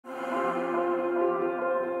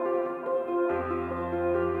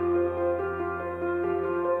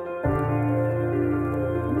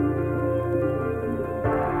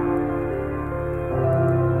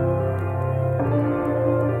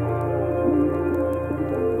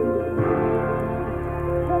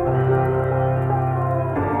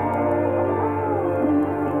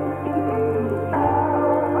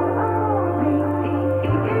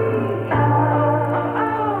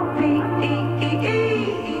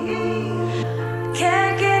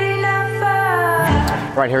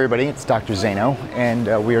Right, hey everybody, it's Dr. Zano,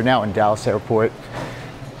 and we are now in Dallas Airport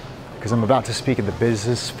because I'm about to speak at the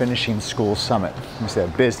Business Finishing School Summit. I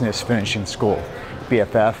said Business Finishing School,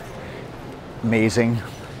 BFF, amazing,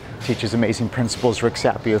 teaches amazing principles. Rick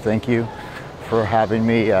Sapio, thank you for having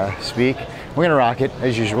me speak. We're gonna rock it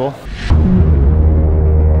as usual.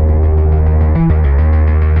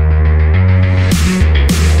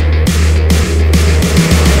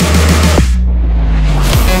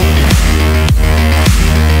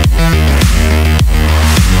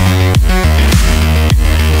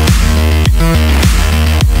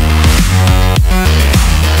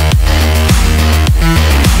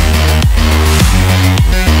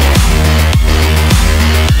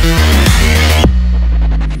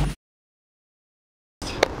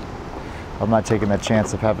 I'm not taking that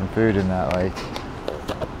chance of having food in that,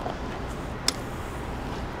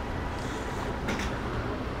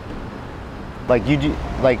 like you do,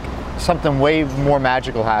 like something way more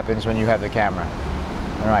magical happens when you have the camera.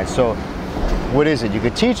 All right, so what is it? You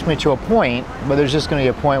could teach me to a point, but there's just going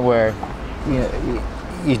to be a point where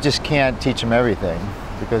you just can't teach them everything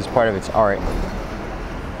because part of it's art.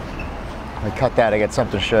 I cut that. I got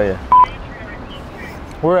something to show you.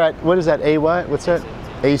 We're at, what is that? A what? What's that?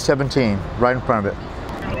 A17, right in front of it.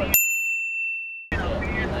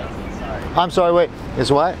 I'm sorry, wait,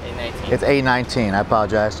 it's what? A19. It's A19, I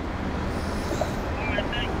apologize.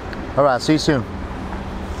 All right, see you soon.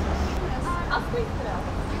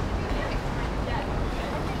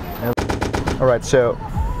 All right, so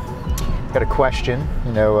got a question,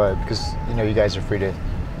 because you guys are free to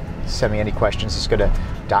send me any questions. Just go to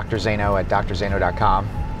drzano@drzano.com.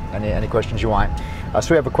 Any questions you want.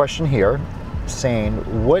 So we have a question here saying,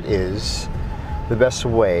 what is the best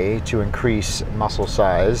way to increase muscle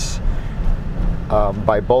size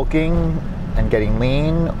by bulking and getting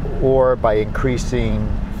lean, or by increasing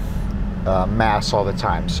mass all the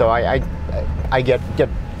time? So I get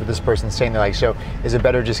this person saying, they're like, so is it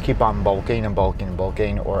better just keep on bulking and bulking and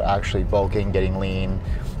bulking, or actually bulking, getting lean,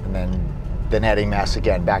 and then adding mass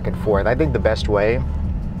again, back and forth? I think the best way,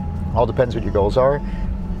 all depends what your goals are.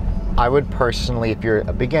 I would personally, if you're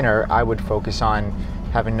a beginner, I would focus on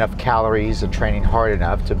having enough calories and training hard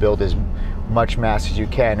enough to build as much mass as you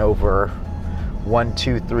can over 1,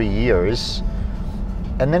 2, 3 years.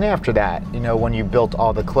 And then after that, when you built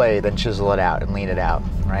all the clay, then chisel it out and lean it out,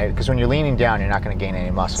 right? Because when you're leaning down, you're not going to gain any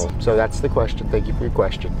muscle. So that's the question. Thank you for your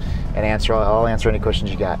question. And I'll answer any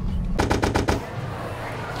questions you got.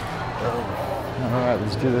 All right,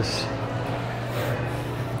 let's do this.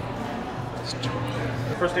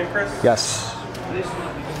 First name Chris? Yes.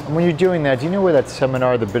 When you're doing that, do you know where that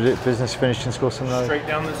seminar, the Business Finishing School seminar? Straight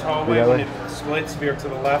down this hallway, when it splits, veer to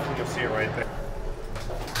the left, and you'll see it right there.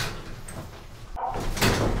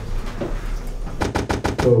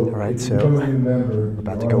 All right, so we're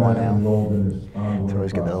about to go on now. It's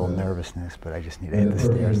always got that little nervousness, but I just need to hit the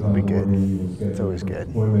stairs. It'll be good. It's always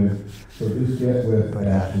good. But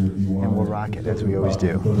and we'll rock it as we always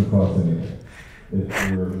do.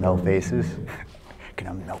 Melt faces.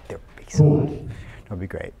 Gonna melt their face. It'll be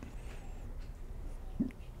great.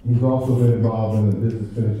 He's also been involved in the Business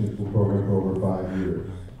Finishing School program for over 5 years.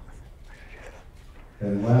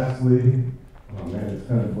 And lastly, oh man, this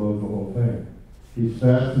kind of blows the whole thing. He's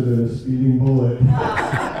faster than a speeding bullet.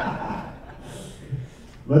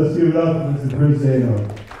 Let's give it up for Mr. Chris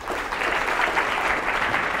Zano.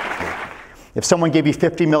 If someone gave you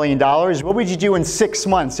 $50 million, what would you do in 6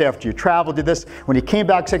 months after you traveled, did this? When you came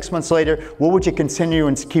back 6 months later, what would you continue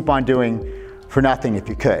and keep on doing for nothing if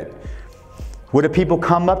you could? What do people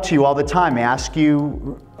come up to you all the time, ask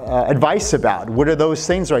you advice about? What are those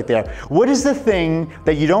things right there? What is the thing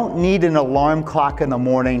that you don't need an alarm clock in the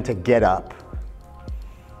morning to get up?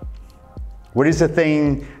 What is the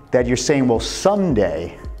thing that you're saying, well,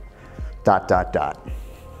 someday, ...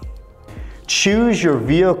 Choose your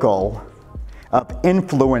vehicle of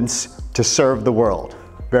influence to serve the world.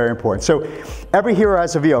 Very important. So every hero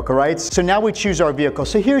has a vehicle, right? So now we choose our vehicle.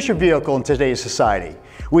 So here's your vehicle in today's society.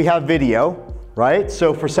 We have video, right?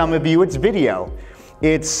 So for some of you, it's video.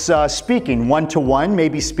 It's speaking one-to-one,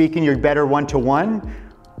 maybe speaking you're better one-to-one,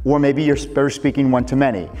 or maybe you're better speaking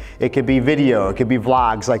one-to-many. It could be video, it could be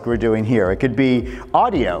vlogs like we're doing here. It could be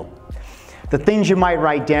audio. The things you might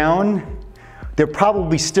write down, they're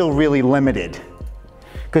probably still really limited,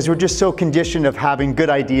 because we're just so conditioned of having good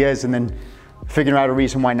ideas and then figuring out a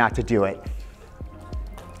reason why not to do it.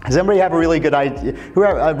 Does anybody have a really good idea?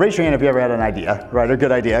 Raise your hand if you ever had an idea, right? A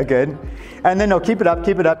good idea, good. And then keep it up,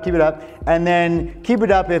 keep it up, keep it up. And then keep it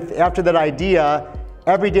up if after that idea,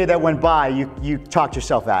 every day that went by, you talked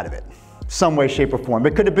yourself out of it. Some way, shape, or form.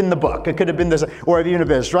 It could have been the book, it could have been this, or even a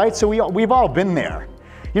business, right? So we've all been there.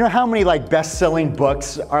 You know how many like best-selling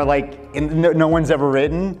books are like no one's ever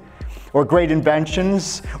written? Or great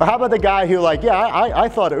inventions? Or how about the guy who like, yeah, I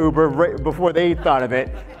thought of Uber right before they thought of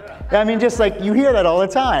it. I mean, just like, you hear that all the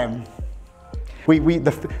time.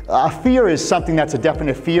 Fear is something that's a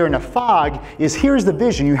definite fear, and a fog is, here's the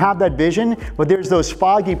vision. You have that vision, but there's those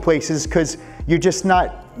foggy places because you're just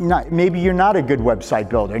maybe you're not a good website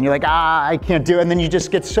builder, and you're like, I can't do it, and then you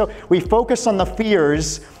just get we focus on the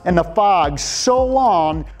fears and the fogs so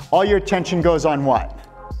long, all your attention goes on what?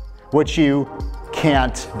 What you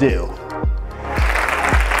can't do.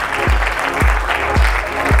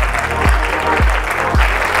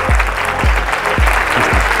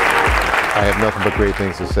 I have nothing but great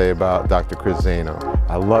things to say about Dr. Chris Zano.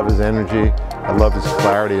 I love his energy, I love his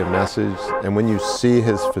clarity of message, and when you see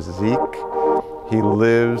his physique, he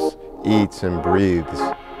lives, eats, and breathes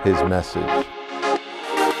his message.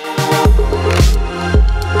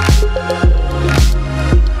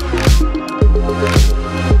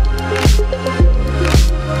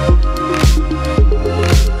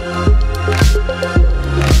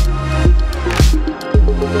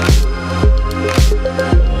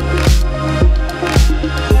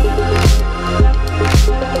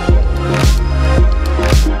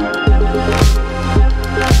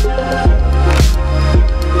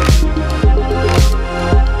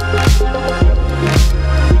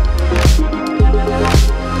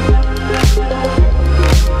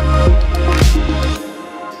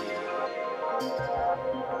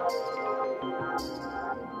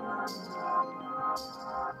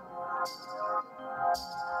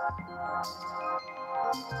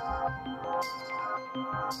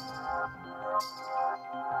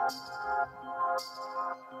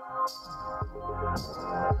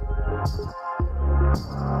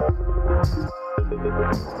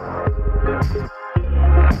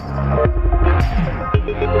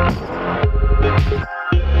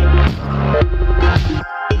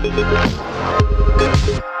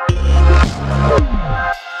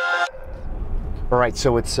 All right,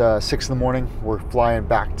 so it's 6 in the morning. We're flying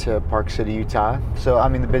back to Park City, Utah. So, I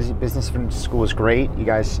mean, the business school is great. You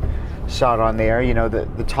guys saw it on there. You know,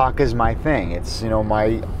 the talk is my thing. It's, you know,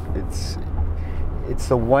 it's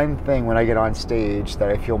the one thing when I get on stage that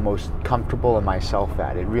I feel most comfortable in myself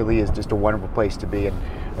at. It really is just a wonderful place to be. And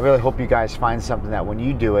I really hope you guys find something that when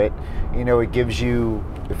you do it, you know, it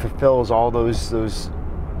fulfills all those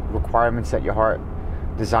requirements that your heart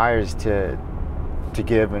desires to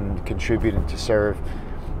give and contribute and to serve.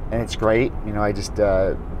 And it's great. You know, I just did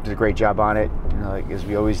a great job on it, you know, like, as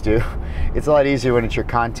we always do. It's a lot easier when it's your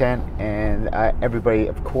content, and everybody,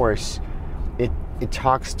 of course, it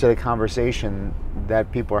talks to the conversation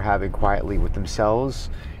that people are having quietly with themselves,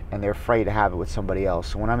 and they're afraid to have it with somebody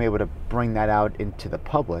else. So when I'm able to bring that out into the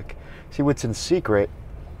public, see, what's in secret,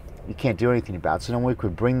 you can't do anything about. So then we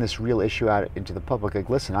could bring this real issue out into the public, like,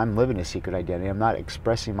 listen, I'm living a secret identity, I'm not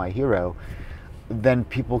expressing my hero, then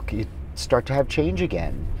people start to have change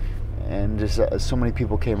again. And just, so many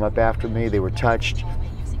people came up after me, they were touched.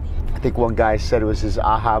 I think one guy said it was his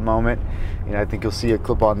aha moment. You know, I think you'll see a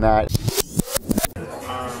clip on that.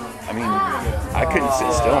 I mean, I couldn't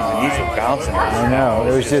sit still, my knees were bouncing. I know,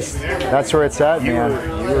 it was just, that's where it's at, man.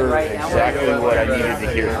 You were exactly what I needed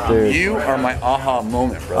to hear. Dude. You are my aha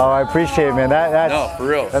moment, brother. Oh, I appreciate it, man. No, for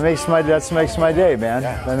real. That makes my day, man.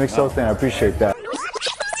 Yeah. That makes the whole thing. I appreciate that.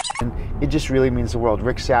 And it just really means the world.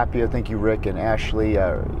 Rick Sapia, thank you, Rick and Ashley.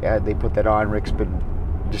 They put that on. Rick's been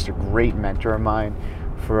just a great mentor of mine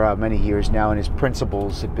for many years now, and his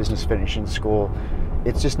principles at Business Finishing School.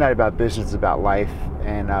 It's just not about business, it's about life,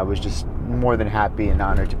 and I was just more than happy and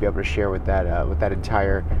honored to be able to share with that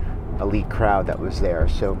entire elite crowd that was there.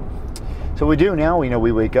 So we do now. You know,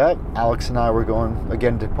 we wake up. Alex and I were going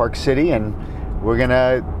again to Park City, and we're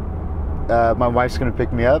gonna. My wife's gonna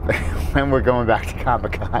pick me up, and we're going back to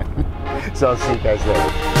Comic-Con. So I'll see you guys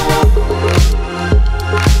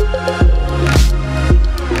later.